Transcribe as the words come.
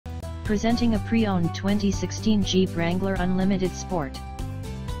Presenting a pre-owned 2016 Jeep Wrangler Unlimited Sport.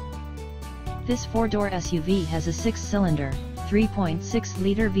 This 4-door SUV has a 6-cylinder,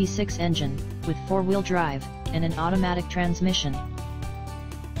 3.6-liter V6 engine, with 4-wheel drive, and an automatic transmission.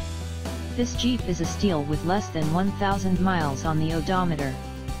 This Jeep is a steal with less than 1,000 miles on the odometer.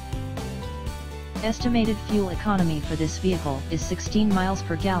 Estimated fuel economy for this vehicle is 16 miles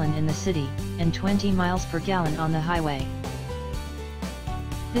per gallon in the city, and 20 miles per gallon on the highway.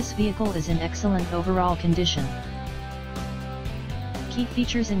 This vehicle is in excellent overall condition. Key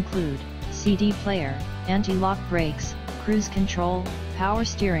features include CD player, anti-lock brakes, cruise control, power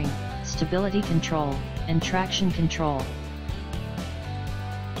steering, stability control, and traction control.